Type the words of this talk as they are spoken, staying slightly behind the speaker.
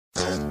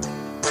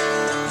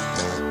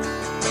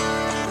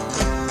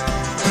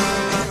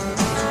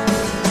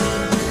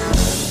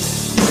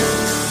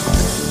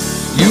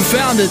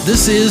found it.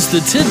 This is the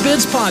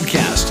Tidbits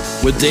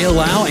Podcast with Dale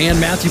Lau and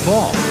Matthew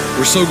Paul.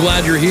 We're so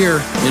glad you're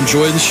here.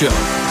 Enjoy the show.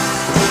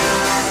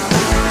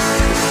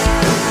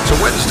 It's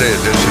a Wednesday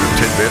edition of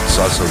Tidbits,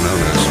 also known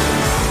as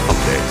Hump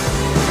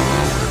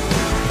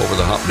Day. Over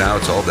the hump now,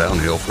 it's all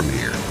downhill from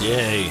here.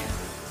 Yay.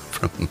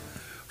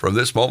 From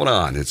this moment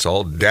on, it's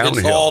all downhill.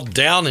 It's all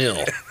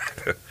downhill.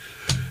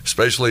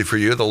 Especially for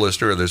you, the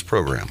listener of this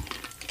program.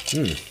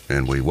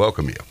 And we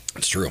welcome you.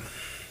 It's true.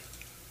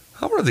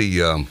 How are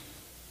the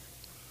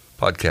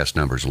podcast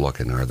numbers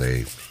looking? Are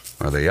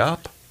they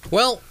up?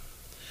 Well,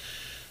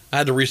 I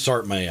had to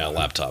restart my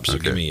laptop, so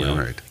Okay, give me all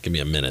right. a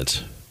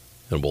minute,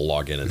 and we'll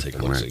log in and take a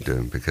look.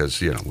 Right, because,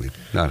 we've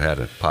not had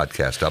a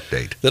podcast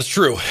update. That's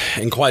true,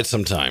 in quite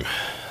some time.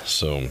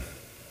 So,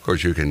 Of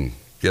course, you can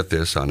get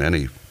this on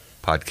any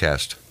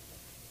podcast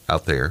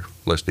out there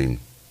listening.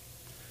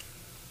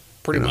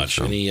 pretty much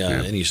so,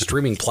 any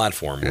streaming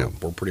platform, Yeah.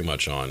 we're pretty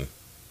much on.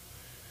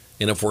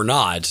 And if we're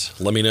not,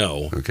 let me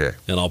know, Okay.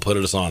 and I'll put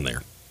us on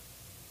there.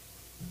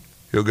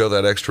 He'll go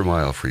that extra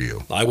mile for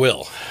you, I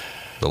will.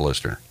 the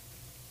listener.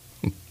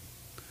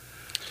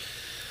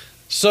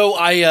 So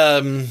I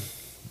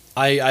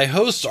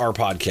host our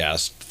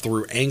podcast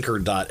through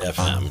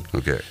Anchor.fm,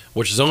 Okay.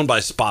 which is owned by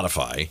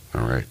Spotify,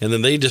 All right. and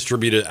then they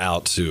distribute it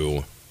out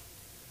to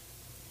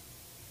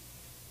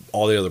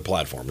all the other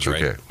platforms,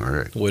 right? Okay. All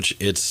right. Which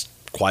it's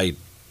quite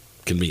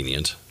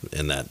convenient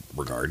in that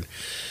regard.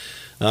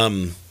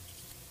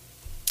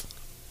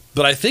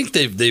 But I think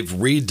they've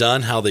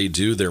redone how they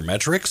do their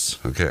metrics,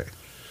 Okay.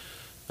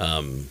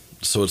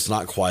 so it's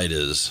not quite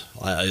as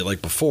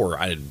like before.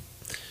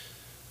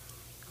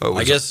 Oh,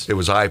 I guess- it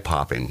was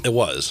eye-popping. It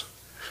was,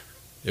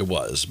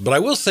 but I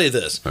will say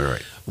this: All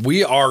right.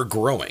 we are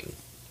growing,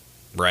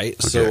 right?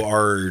 Okay. So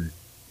our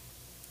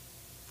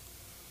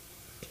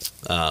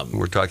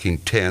We're talking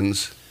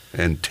tens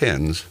and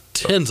tens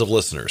tens of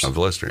listeners, of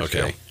listeners.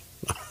 okay,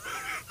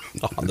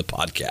 yeah. on the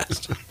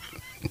podcast.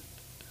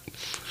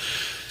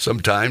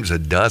 Sometimes a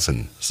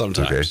dozen.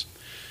 Sometimes, Okay.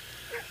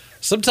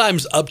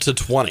 sometimes up to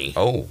 20.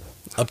 Oh,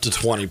 Up to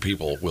 20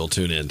 people will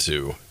tune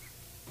into.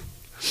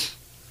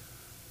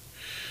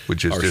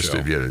 which is Our just show.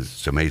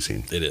 it's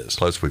amazing. It is.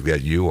 Plus, we've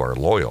got you, our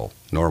loyal,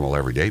 normal,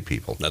 everyday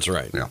people. That's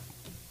right. Yeah.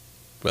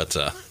 But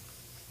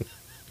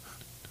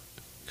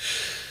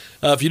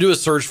if you do a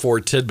search for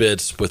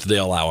Tidbits with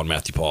Dale Lau and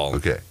Matthew Paul,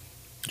 Okay.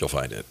 you'll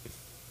find it.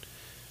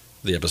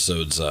 The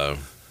episodes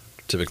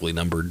typically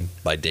numbered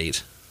by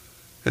date.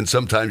 And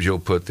sometimes you'll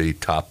put the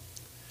top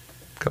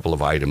couple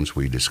of items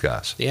we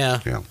discuss.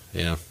 Yeah. Yeah.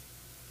 Yeah.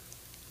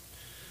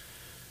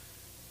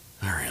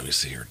 All right, let me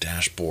see your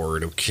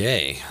dashboard.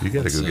 Okay. You got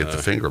to Let's, go get the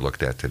finger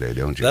looked at today,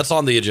 don't you? That's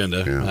on the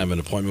agenda. Yeah. I have an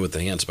appointment with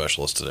the hand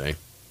specialist today.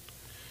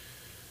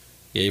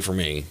 Yay for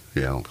me.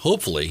 Yeah.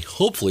 Hopefully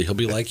he'll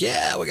be like,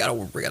 yeah, we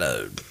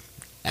gotta,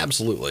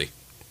 absolutely.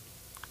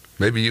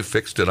 Maybe you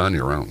fixed it on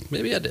your own.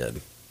 Maybe I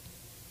did.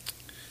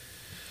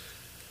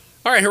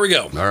 All right, here we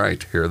go. All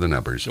right. Here are the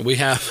numbers. We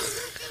have.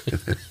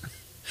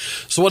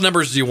 So, what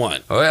numbers do you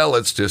want? Well,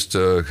 let's just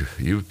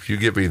you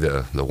give me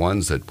the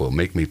ones that will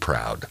make me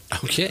proud.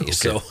 Okay.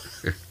 So,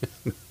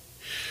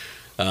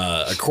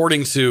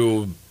 according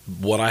to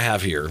what I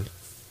have here,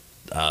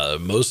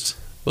 most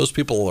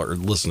people are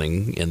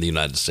listening in the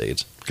United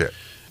States. Okay.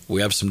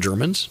 We have some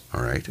Germans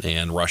All right.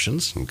 and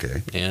Russians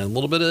Okay. and a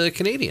little bit of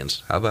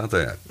Canadians. How about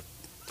that?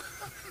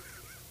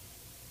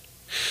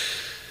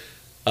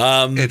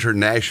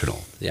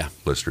 International Yeah.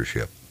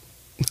 listenership.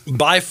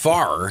 By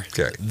far,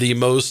 Okay. the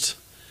most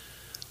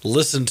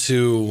listened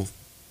to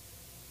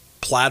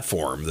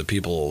platform that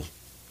people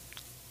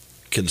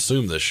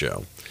consume this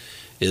show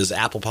is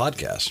Apple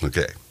Podcasts,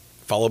 Okay.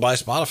 followed by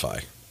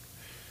Spotify.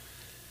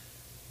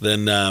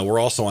 Then we're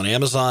also on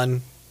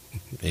Amazon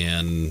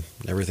and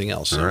everything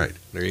else. So All right.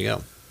 there you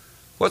go.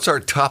 What's our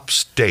top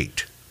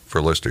state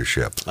for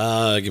listenership?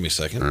 Give me a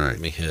second. All right. Let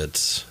me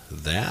hit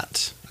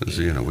that. 'Cause,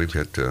 we've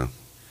got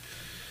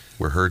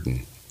we're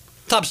herding.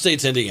 Top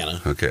state's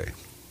Indiana, Okay.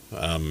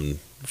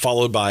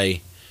 followed by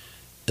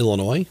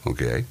Illinois,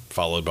 Okay.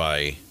 followed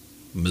by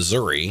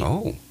Missouri.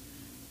 Oh.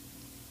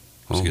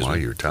 Oh, Excuse my,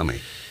 me. your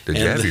tummy. Did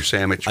you And have your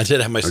sandwich? I did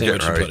have my Okay,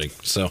 sandwich all and right. pudding.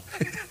 So,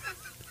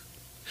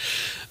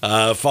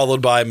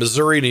 followed by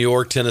Missouri, New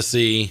York,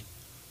 Tennessee,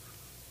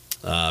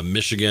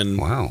 Michigan,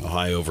 Wow.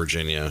 Ohio,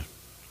 Virginia,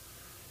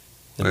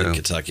 and then Well.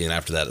 Kentucky. And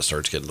after that, it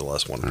starts getting to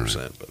less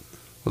 1%. But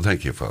Well,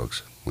 thank you,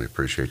 folks. We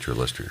appreciate your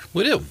listeners.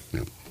 we do.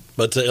 Yep.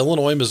 But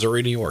Illinois,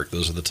 Missouri, New York,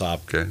 those are the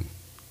top. Okay.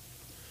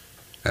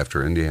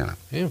 After Indiana.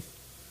 Yeah.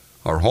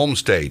 Our home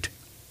state,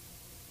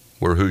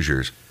 we're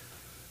Hoosiers,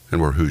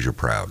 and we're Hoosier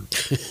proud.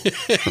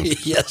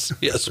 yes,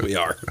 we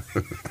are.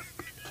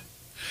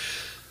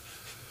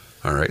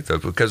 All right.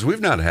 Because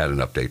we've not had an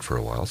update for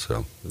a while,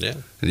 so. Yeah.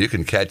 And you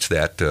can catch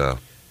that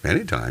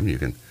anytime. You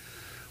can,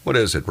 what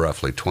is it,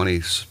 roughly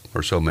 20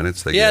 or so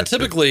minutes? They Yeah, get to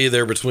typically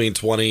they're between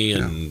 20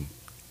 and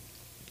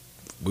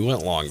we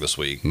went long this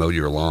week. mow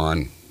your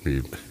lawn,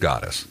 you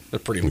got us.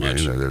 Pretty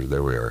much.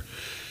 There we are.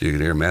 You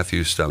can hear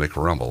Matthew's stomach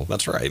rumble.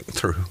 That's right.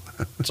 Through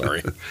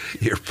Sorry.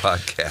 your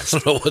podcast. I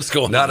don't know what's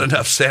going Not on.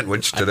 enough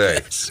sandwich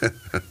today.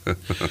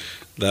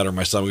 That or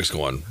my stomach's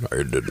going, I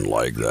didn't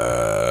like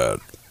that.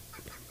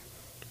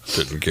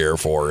 Didn't care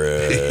for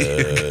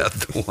it. You got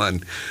the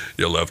one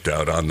you left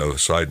out on the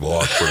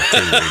sidewalk for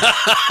 2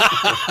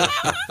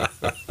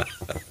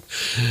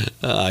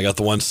 weeks. I got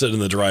the one sitting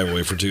in the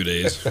driveway for 2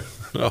 days.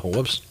 Oh,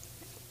 whoops.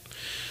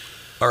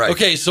 All right.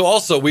 Okay, so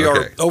also we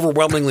are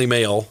overwhelmingly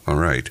male. All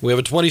right. We have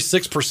a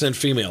 26%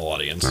 female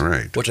audience. All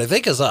right. Which I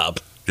think is up.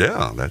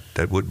 Yeah,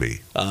 that would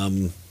be.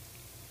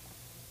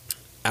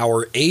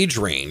 Our age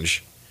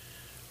range,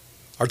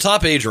 our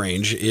top age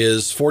range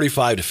is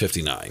 45 to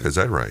 59. Is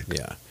that right?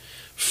 Yeah.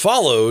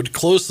 Followed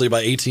closely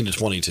by 18 to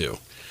 22.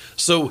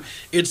 So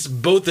it's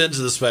both ends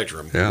of the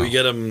spectrum. Yeah. We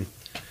get them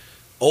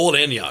old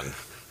and young.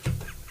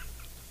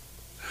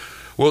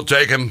 We'll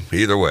take them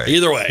either way.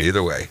 Either way.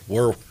 Either way.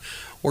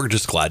 We're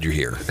just glad you're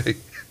here.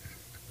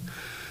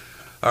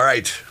 All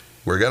right.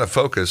 We're going to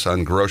focus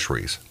on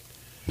groceries.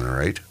 All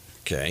right.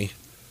 Okay.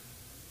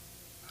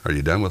 Are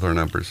you done with our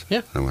numbers?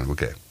 Yeah.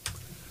 Okay.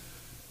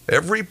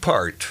 Every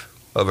part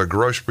of a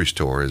grocery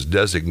store is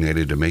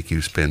designated to make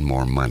you spend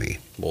more money,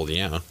 Well,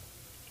 yeah.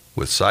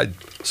 with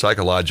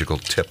psychological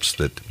tips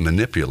that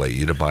manipulate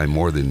you to buy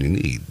more than you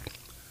need.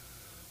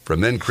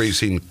 From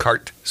increasing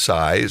cart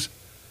size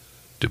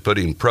to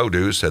putting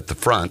produce at the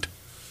front,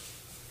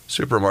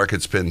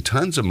 supermarkets spend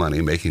tons of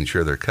money making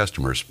sure their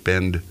customers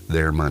spend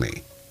their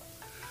money.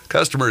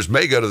 Customers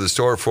may go to the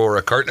store for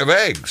a carton of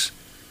eggs.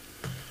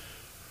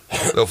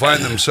 They'll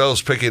find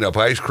themselves picking up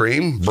ice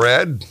cream,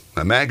 bread,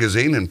 a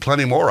magazine, and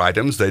plenty more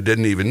items they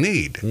didn't even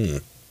need.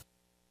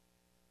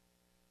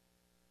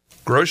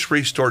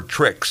 Grocery store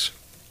tricks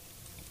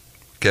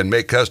can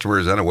make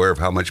customers unaware of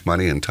how much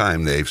money and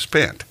time they've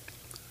spent,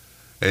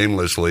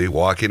 aimlessly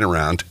walking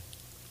around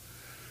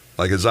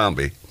like a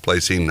zombie,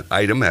 placing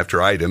item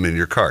after item in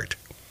your cart.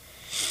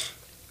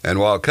 And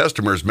while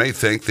customers may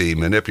think the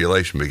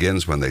manipulation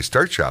begins when they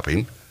start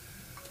shopping,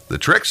 the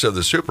tricks of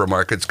the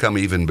supermarkets come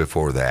even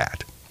before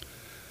that.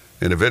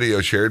 In a video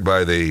shared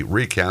by the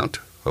Recount,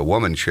 a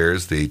woman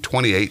shares the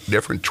 28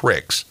 different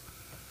tricks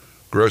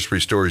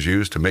grocery stores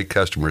use to make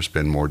customers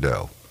spend more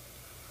dough.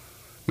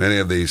 Many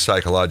of the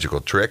psychological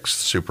tricks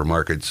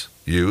supermarkets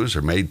use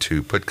are made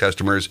to put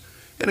customers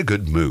in a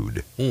good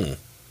mood,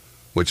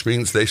 which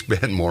means they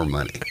spend more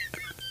money.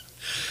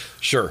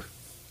 Sure.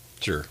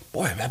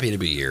 Boy, I'm happy to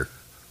be here.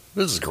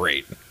 This is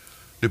great.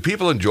 Do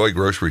people enjoy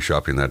grocery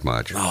shopping that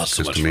much? Oh, it's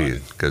so much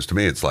fun. Because to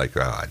me, it's like,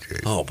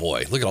 geez. Oh,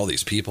 boy. Look at all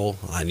these people.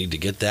 I need to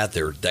get that.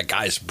 That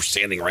guy's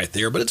standing right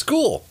there, but it's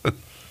cool.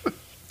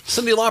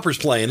 Cyndi Lauper's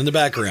playing in the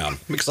background.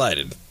 I'm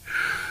excited.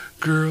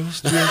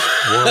 Girls just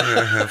want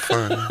to have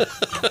fun.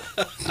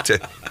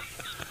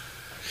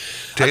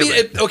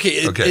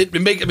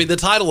 The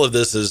title of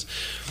this is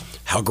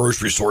How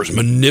Grocery Stores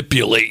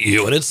Manipulate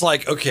You. And it's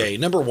like, okay,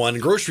 number one,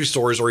 grocery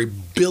stores are $1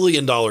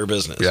 billion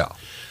business. Yeah.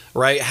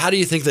 Right? How do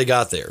you think they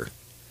got there?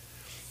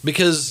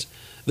 Because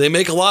they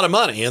make a lot of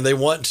money and they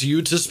want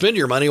you to spend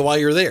your money while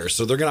you're there.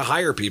 So they're going to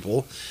hire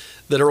people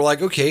that are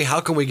like, okay,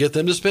 how can we get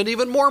them to spend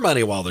even more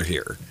money while they're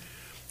here?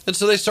 And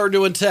so they start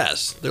doing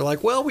tests. They're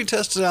like, well, we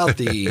tested out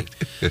the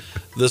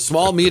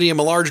small, medium,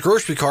 and large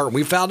grocery cart, and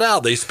we found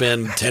out they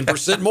spend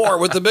 10% more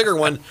with the bigger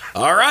one.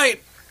 All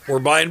right, we're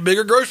buying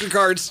bigger grocery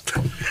carts.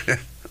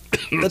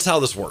 That's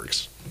how this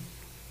works.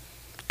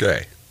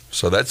 Okay,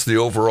 so that's the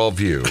overall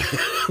view.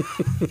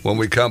 When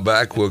we come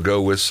back, we'll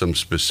go with some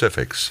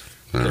specifics.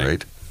 All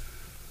right?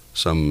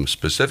 Some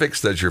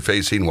specifics that you're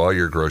facing while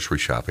you're grocery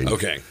shopping.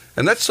 Okay.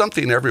 And that's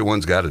something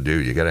everyone's got to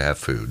do. You got to have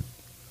food.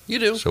 You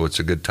do. So it's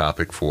a good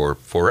topic for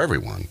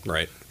everyone.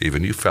 Right.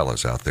 Even you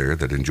fellas out there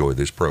that enjoy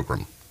this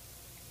program.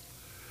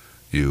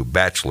 You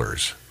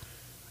bachelors.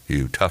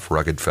 You tough,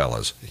 rugged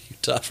fellas. You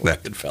tough,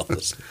 rugged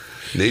fellas.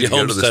 Need to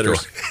go to the store.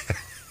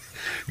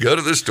 Go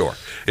to the store.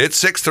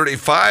 It's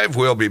 6:35.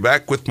 We'll be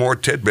back with more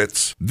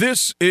tidbits.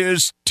 This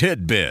is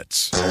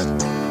Tidbits.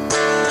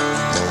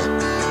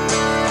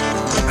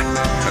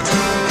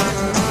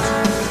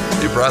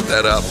 You brought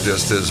that up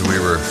just as we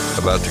were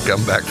about to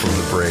come back from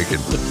the break,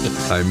 and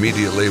I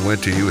immediately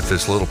went to you with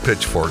this little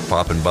pitchfork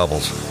popping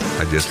bubbles.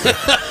 I just...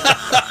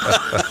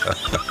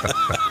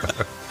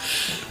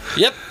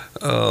 Yep.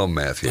 Oh,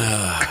 Matthew.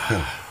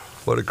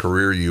 What a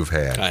career you've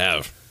had. I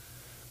have.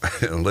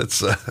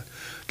 Let's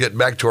get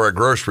back to our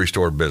grocery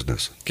store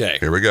business. Okay.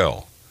 Here we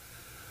go.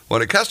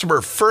 When a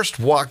customer first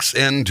walks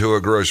into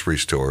a grocery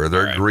store,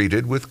 they're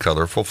greeted with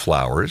colorful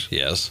flowers.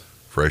 Yes.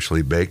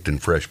 Freshly baked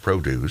and fresh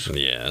produce.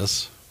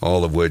 Yes.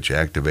 All of which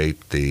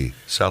activate the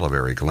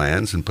salivary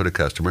glands and put a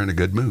customer in a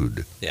good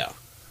mood. Yeah.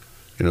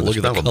 You know, Look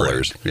at the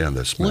colors. Yeah,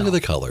 the smell. Look at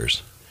the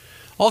colors.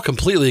 I'll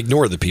completely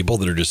ignore the people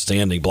that are just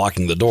standing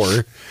blocking the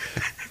door.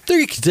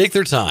 They can take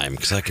their time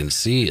because I can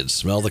see and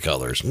smell the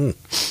colors.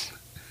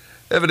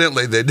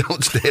 Evidently, they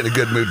don't stay in a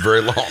good mood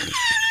very long.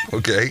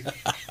 Okay?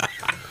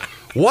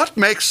 What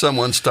makes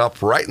someone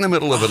stop right in the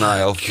middle of an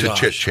aisle to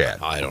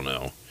chit-chat? I don't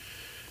know.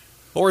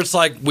 Or it's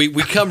like we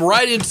come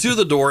right into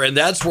the door, and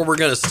that's where we're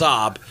going to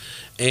stop.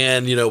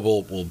 And,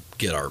 we'll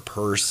get our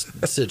purse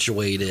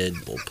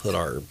situated. We'll put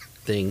our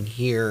thing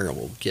here, and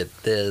we'll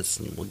get this,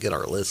 and we'll get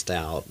our list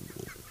out.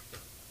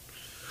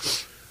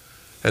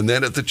 And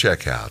then at the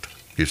checkout,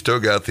 you still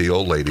got the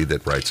old lady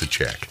that writes a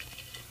check.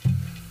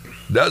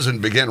 Doesn't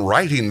begin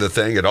writing the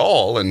thing at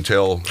all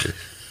until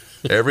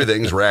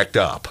everything's racked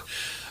up.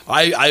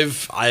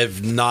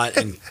 I've not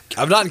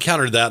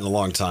encountered that in a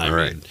long time.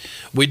 Right.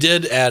 We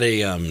did at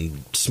a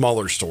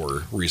smaller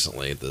store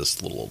recently.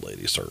 This little old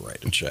lady started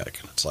writing a check.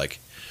 It's like,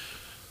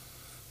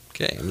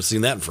 okay, I haven't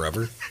seen that in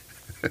forever.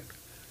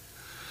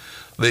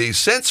 The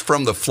scents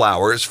from the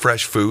flowers,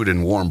 fresh food,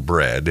 and warm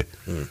bread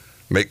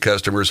make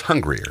customers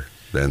hungrier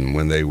than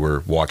when they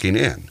were walking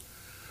in,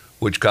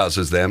 which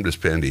causes them to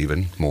spend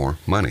even more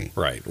money.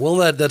 Right. Well,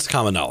 that's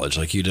common knowledge.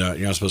 Like you're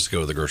not supposed to go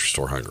to the grocery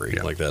store hungry.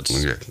 Yeah. Like that's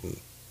Okay.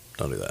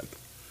 Don't do that.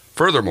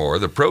 Furthermore,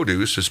 the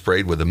produce is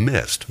sprayed with a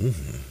mist,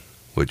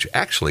 which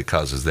actually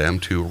causes them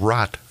to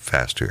rot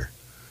faster.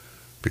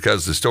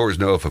 Because the stores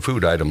know if a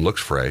food item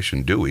looks fresh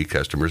and dewy,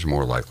 customers are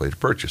more likely to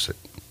purchase it.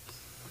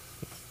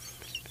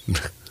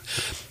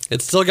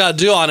 It's still got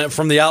dew on it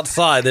from the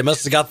outside. They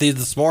must have got these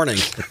this morning.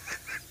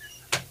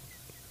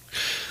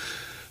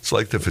 It's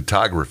like the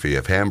photography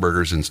of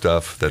hamburgers and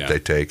stuff that they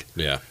take.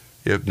 Yeah.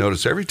 You've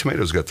noticed every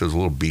tomato's got those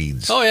little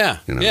beads. Oh yeah.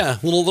 You know? Yeah.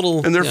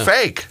 Little. And they're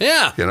fake.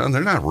 Yeah. They're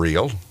not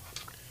real.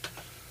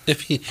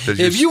 If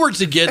you were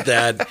to get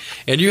that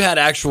and you had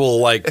actual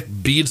like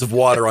beads of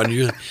water on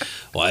you,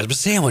 well, I have a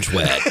sandwich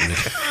wet.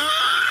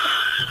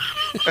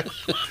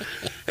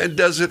 And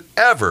does it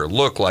ever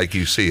look like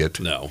you see it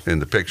No. in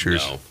the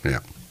pictures? No. Yeah.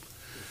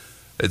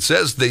 It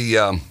says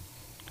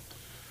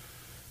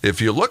if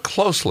you look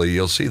closely,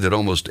 you'll see that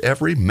almost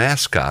every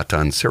mascot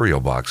on cereal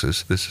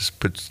boxes,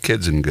 puts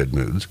kids in good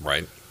moods,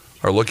 Right.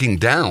 are looking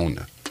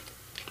down.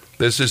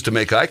 This is to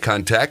make eye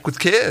contact with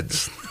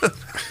kids.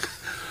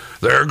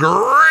 They're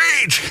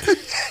great.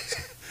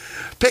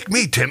 Pick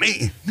me,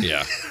 Timmy.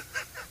 Yeah.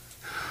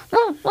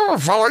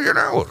 Follow your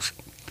nose.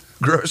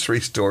 Grocery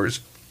stores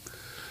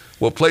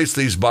will place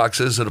these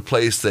boxes at a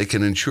place they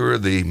can ensure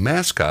the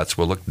mascots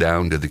will look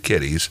down to the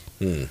kiddies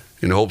in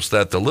hopes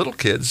that the little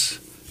kids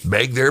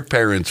beg their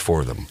parents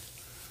for them.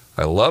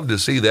 I love to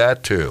see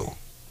that too.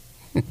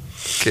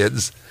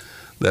 Kids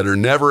that are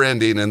never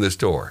ending in the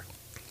store.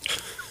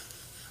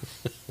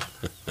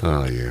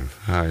 Oh, you.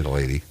 Hi,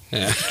 lady.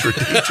 Yeah.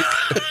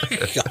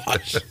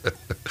 Gosh.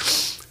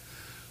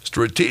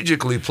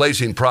 Strategically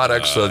placing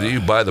products so that you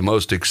buy the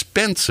most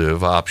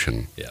expensive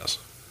option. Yes.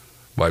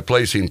 By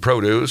placing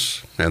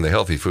produce and the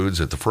healthy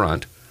foods at the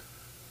front,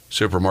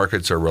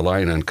 supermarkets are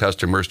relying on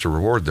customers to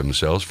reward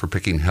themselves for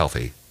picking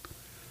healthy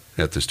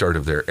at the start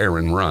of their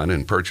errand run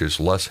and purchase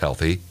less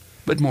healthy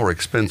but more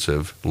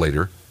expensive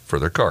later for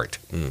their cart.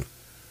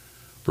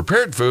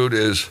 Prepared food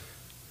is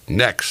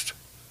next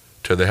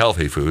to the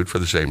healthy food for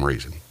the same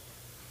reason.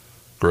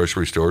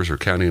 Grocery stores are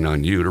counting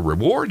on you to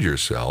reward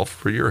yourself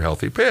for your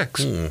healthy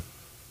picks.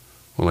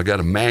 Well, I got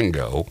a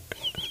mango.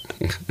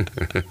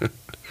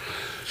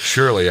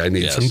 Surely I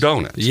need some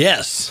donuts.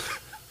 Yes.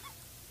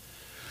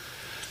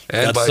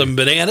 And Got some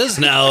bananas.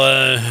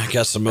 Now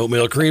got some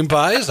oatmeal cream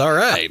pies. All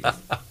right.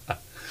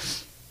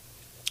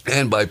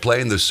 And by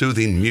playing the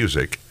soothing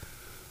music,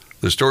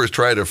 the stores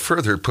try to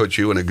further put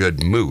you in a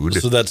good mood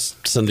So that's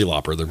Cyndi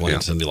Lauper. They're playing Yeah.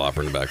 Cyndi Lauper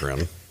in the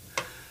background.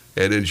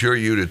 and ensure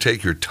you to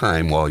take your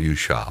time while you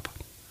shop.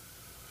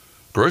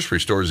 Grocery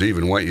stores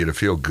even want you to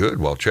feel good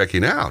while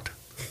checking out,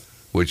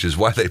 which is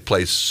why they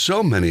place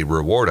so many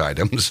reward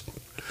items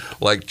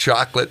like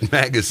chocolate,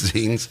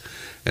 magazines,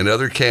 and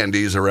other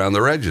candies around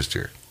the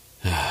register.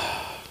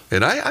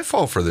 And I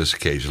fall for this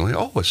occasionally.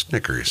 Oh, a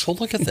Snickers. Well,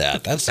 look at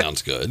that. That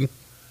sounds good.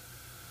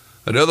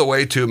 Another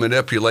way to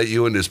manipulate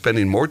you into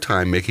spending more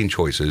time making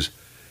choices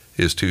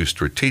is to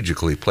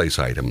strategically place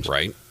items.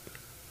 Right.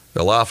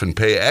 They'll often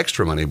pay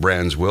extra money,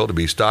 brands will, to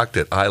be stocked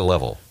at eye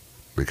level,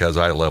 because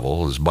eye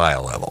level is buy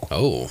level.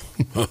 Oh.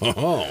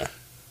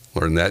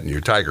 Learn that in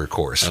your Tiger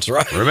course. That's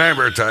right.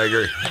 Remember,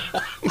 Tiger.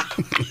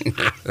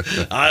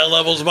 Eye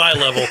level's my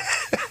level.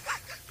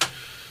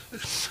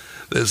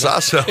 This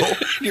also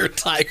Your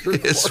tiger.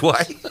 is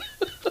why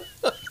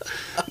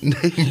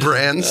name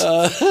brands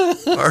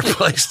are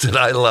placed at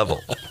eye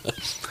level.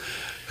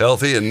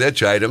 Healthy and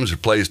niche items are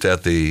placed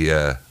at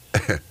the,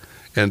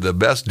 and the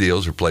best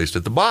deals are placed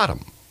at the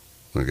bottom.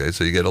 Okay,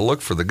 so you got to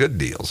look for the good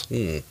deals.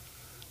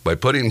 By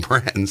putting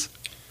brands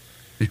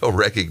you'll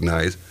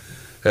recognize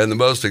and the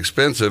most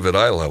expensive at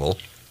eye level,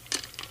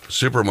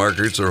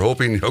 supermarkets are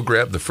hoping you'll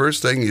grab the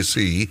first thing you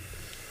see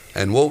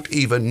and won't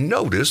even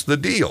notice the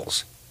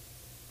deals.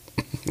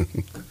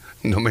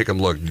 Don't make them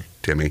look,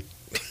 Timmy.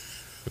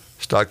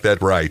 Stock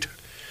that right.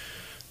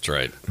 That's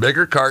right.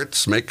 Bigger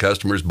carts make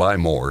customers buy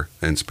more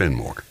and spend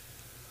more.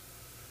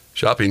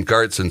 Shopping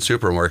carts in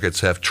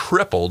supermarkets have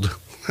tripled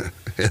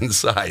in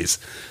size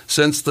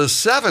since the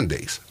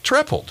 70s.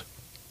 Tripled.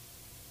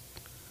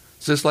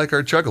 It's just like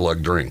our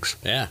Chug-a-Lug drinks.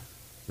 Yeah.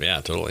 Yeah,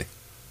 totally.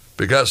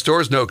 Because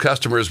stores know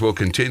customers will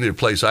continue to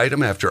place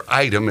item after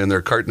item in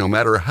their cart no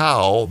matter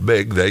how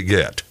big they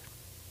get.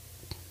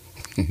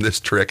 This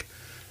trick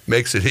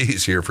makes it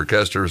easier for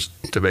customers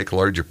to make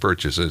larger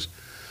purchases,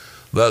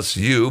 thus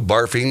you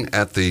barfing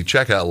at the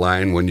checkout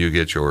line when you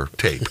get your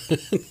tape.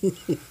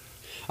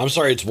 I'm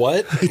sorry, it's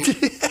what?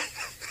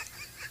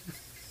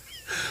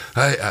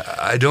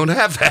 I don't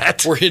have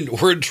that.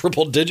 We're in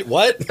triple digit.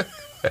 What?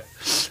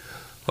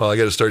 Well, I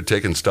got to start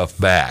taking stuff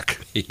back.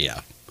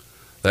 Yeah.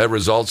 That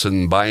results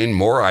in buying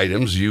more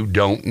items you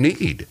don't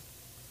need.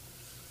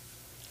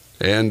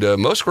 And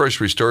most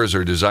grocery stores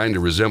are designed to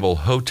resemble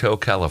Hotel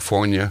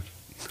California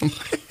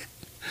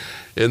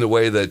in the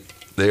way that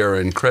they are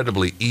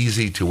incredibly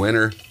easy to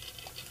enter,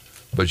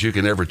 but you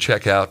can never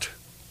check out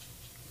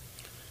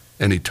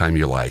anytime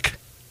you like.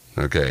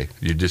 Okay?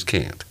 You just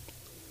can't.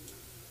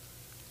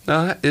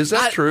 Is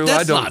that true?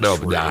 That's I don't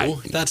know.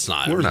 True. That's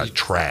not. We're not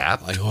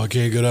trapped. I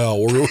can't get out.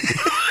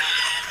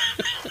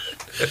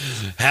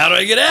 How do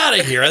I get out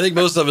of here? I think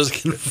most of us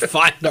can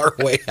find our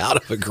way out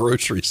of a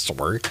grocery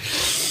store.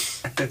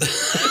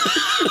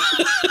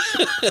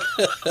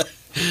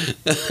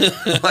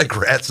 Like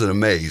rats in a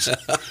maze.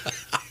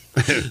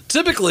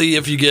 Typically,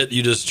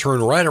 you just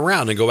turn right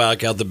around and go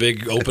back out the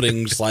big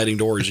opening sliding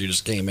doors you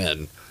just came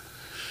in.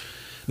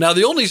 Now,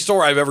 the only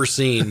store I've ever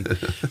seen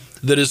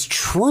that is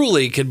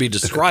truly can be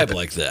described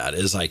like that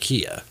is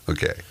IKEA.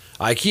 Okay.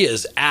 IKEA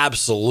is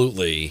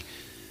absolutely,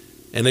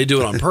 and they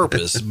do it on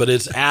purpose, but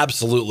it's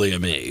absolutely a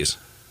maze,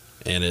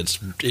 and it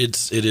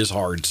is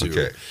hard to.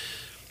 Okay.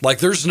 Like,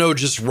 there's no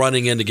just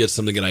running in to get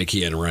something at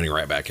IKEA and running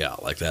right back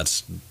out. Like,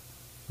 that's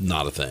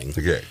not a thing.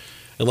 Okay.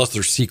 Unless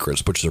there's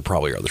secrets, which there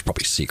probably are. There's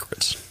probably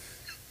secrets.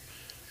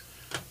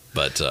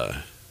 But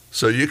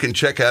So you can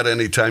check out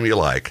anytime you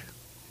like,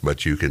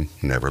 but you can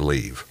never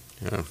leave.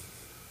 Yeah.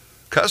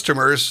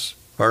 Customers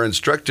are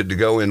instructed to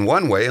go in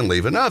one way and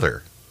leave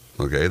another.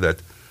 Okay,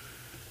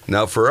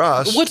 now for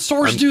us, what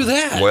stores do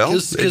that? Well,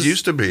 it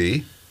used to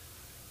be.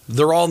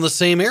 They're all in the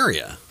same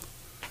area.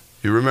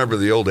 You remember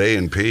the old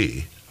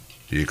A&P?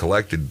 You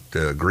collected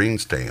green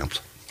stamps.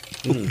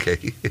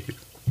 Okay.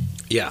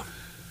 Yeah.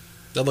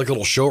 That like a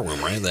little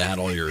showroom, right? They had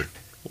all your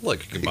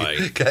look. You can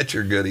buy. Got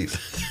your goodies.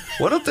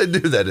 Why don't they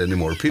do that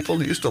anymore?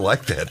 People used to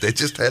like that. They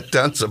just had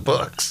tons of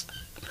books.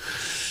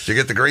 Did you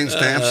get the green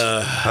stamps?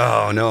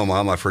 Oh, no,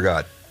 Mom, I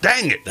forgot.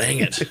 Dang it. Dang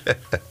it.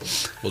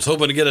 Was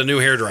hoping to get a new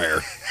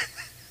hairdryer.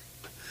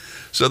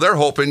 So they're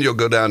hoping you'll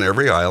go down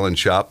every aisle and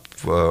shop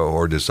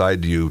or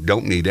decide you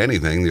don't need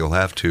anything. You'll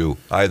have to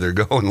either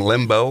go in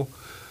limbo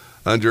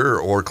under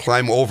or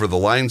climb over the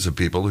lines of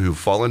people who've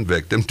fallen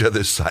victim to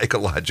this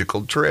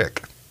psychological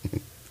trick.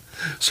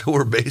 So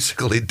we're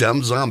basically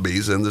dumb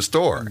zombies in the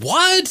store.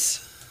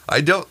 What?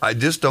 I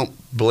just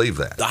don't believe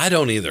that. I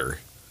don't either.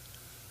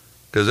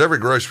 Because every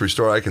grocery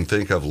store I can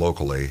think of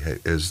locally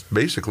is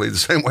basically the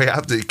same way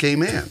out they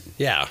came in.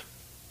 Yeah.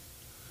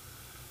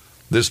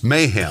 This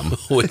mayhem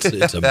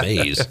It's a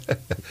maze.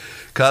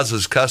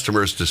 causes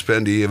customers to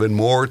spend even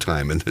more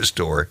time in the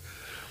store,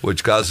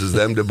 which causes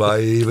them to buy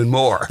even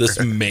more. This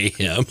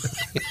mayhem.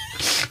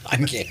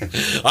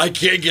 I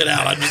can't get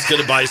out. I'm just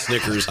going to buy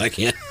Snickers. I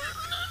can't.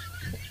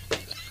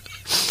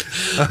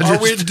 Are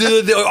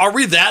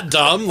we that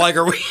dumb? Like,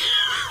 are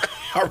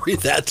we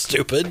that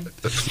stupid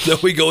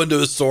that we go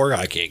into a store?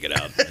 I can't get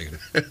out.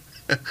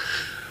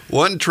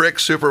 One trick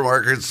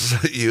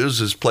supermarkets use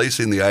is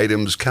placing the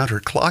items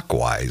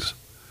counterclockwise.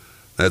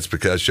 That's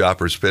because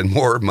shoppers spend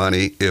more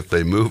money if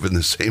they move in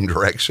the same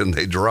direction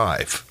they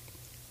drive.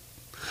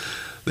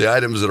 The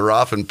items that are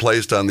often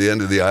placed on the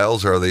end of the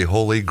aisles are the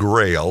holy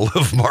grail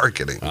of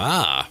marketing.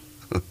 Ah.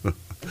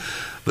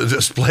 The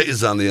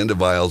displays on the end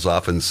of aisles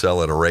often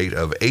sell at a rate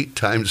of 8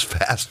 times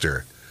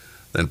faster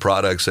than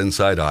products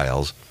inside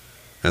aisles,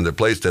 and they're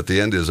placed at the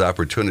end as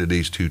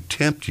opportunities to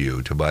tempt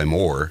you to buy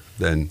more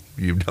than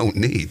you don't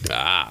need.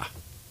 Ah.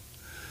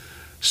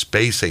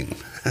 Spacing.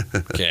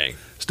 Okay.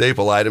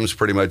 Staple items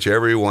pretty much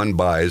everyone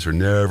buys are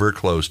never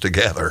close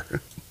together.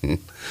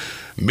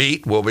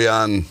 Meat will be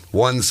on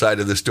one side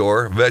of the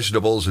store,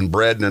 vegetables and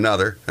bread in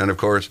another, and of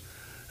course,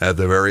 at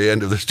the very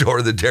end of the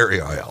store, the dairy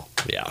aisle.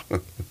 Yeah.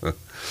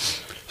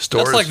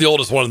 Stores, That's like the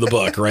oldest one in the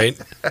book, right?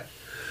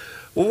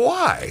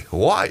 Why?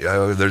 Why?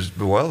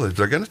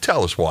 They're going to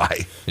tell us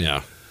why.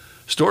 Yeah.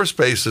 Store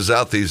spaces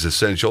out these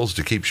essentials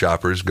to keep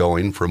shoppers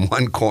going from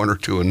one corner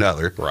to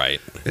another, Right.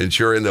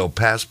 ensuring they'll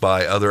pass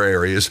by other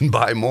areas and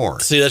buy more.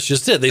 See, that's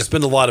just it. They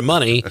spend a lot of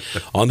money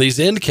on these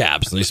end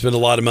caps, and they spend a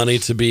lot of money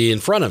to be in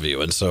front of you.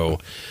 And so,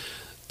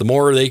 the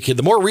more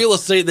real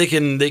estate they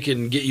can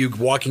get you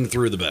walking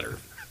through, the better.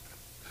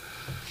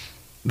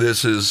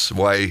 This is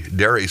why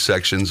dairy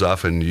sections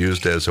often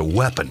used as a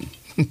weapon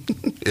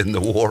in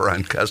the war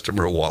on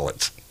customer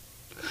wallets.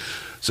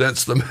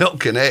 Since the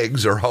milk and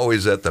eggs are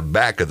always at the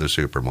back of the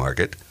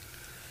supermarket,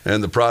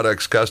 and the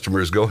products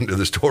customers go into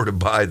the store to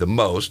buy the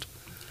most,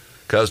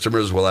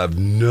 customers will have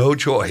no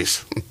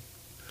choice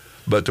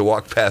but to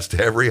walk past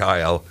every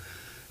aisle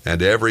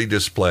and every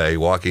display,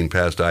 walking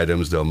past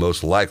items they'll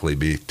most likely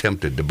be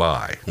tempted to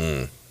buy.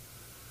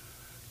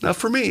 Now,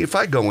 for me, if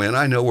I go in,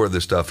 I know where the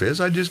stuff is.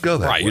 I just go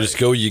that way. Right, you just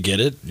go, you get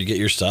it, you get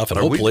your stuff, and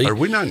Are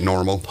we not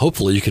normal?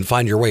 hopefully you can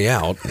find your way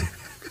out.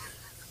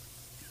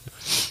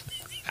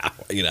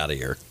 Get out of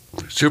here.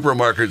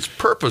 Supermarkets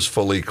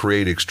purposefully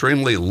create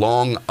extremely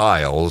long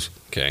aisles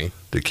Okay.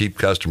 to keep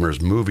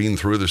customers moving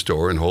through the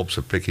store in hopes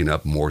of picking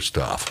up more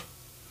stuff.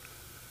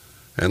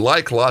 And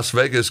like Las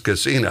Vegas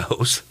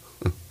casinos,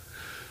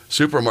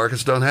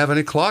 supermarkets don't have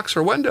any clocks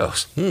or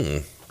windows,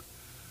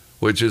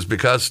 which is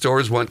because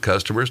stores want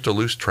customers to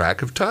lose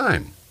track of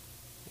time,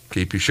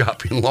 keep you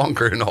shopping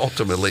longer, and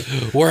ultimately...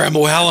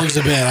 How long's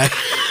it been?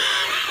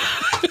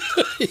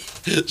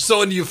 So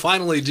when you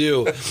finally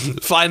do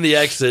find the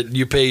exit,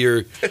 you pay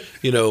your,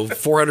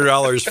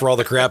 $400 for all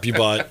the crap you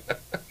bought.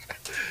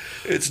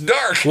 It's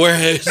dark.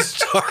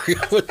 Sorry,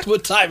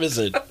 what time is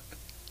it?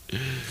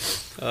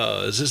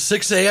 Is it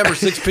 6 a.m. or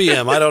 6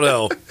 p.m.? I don't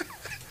know.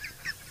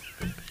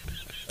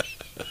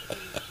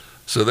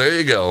 So there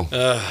you go.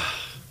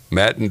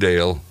 Matt and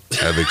Dale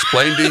have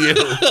explained to you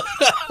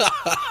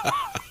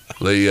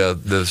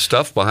the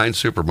stuff behind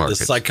supermarkets.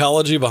 The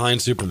psychology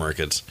behind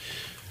supermarkets.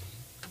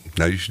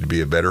 Now you should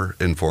be a better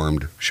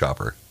informed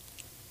shopper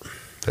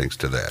thanks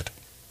to that.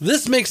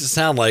 This makes it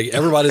sound like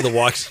everybody that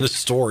walks in a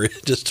store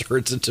just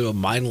turns into a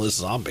mindless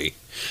zombie.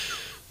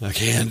 I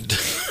can't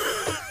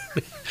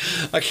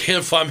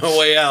find my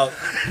way out.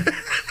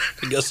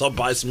 I guess I'll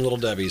buy some Little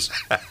Debbie's.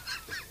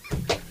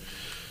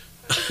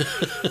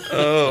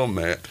 Oh,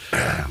 man.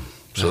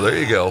 So there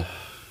you go.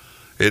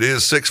 It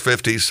is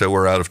 6:50, so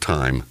we're out of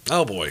time.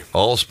 Oh, boy.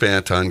 All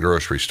spent on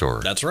grocery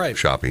store. That's right.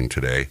 Shopping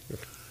today.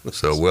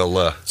 So we'll...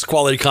 It's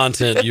quality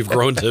content you've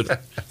grown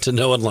to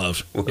know and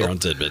love here on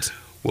Tidbits.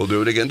 We'll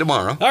do it again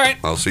tomorrow. All right.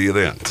 I'll see you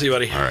then. See you,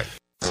 buddy. All right.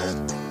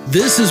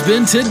 This has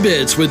been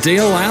Tidbits with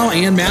Dale Lau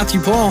and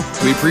Matthew Paul.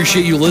 We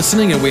appreciate you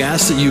listening, and we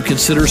ask that you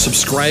consider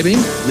subscribing,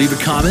 leave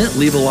a comment,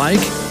 leave a like,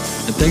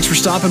 and thanks for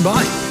stopping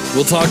by.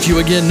 We'll talk to you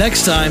again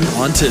next time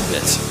on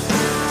Tidbits.